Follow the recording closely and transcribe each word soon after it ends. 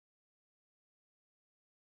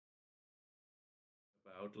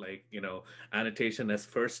about, like, annotation as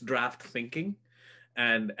first draft thinking,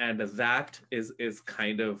 and that is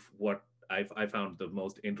kind of what I found the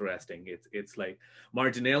most interesting. It's like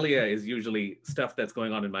marginalia is usually stuff that's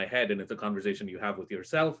going on in my head, and it's a conversation you have with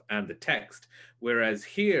yourself and the text. Whereas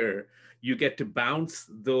here, you get to bounce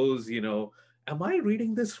those, am I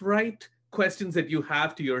reading this right? Questions that you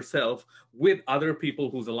have to yourself with other people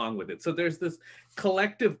who's along with it. So there's this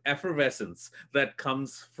collective effervescence that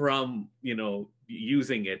comes from,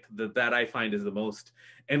 using it, that I find is the most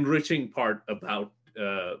enriching part about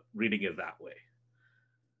reading it that way.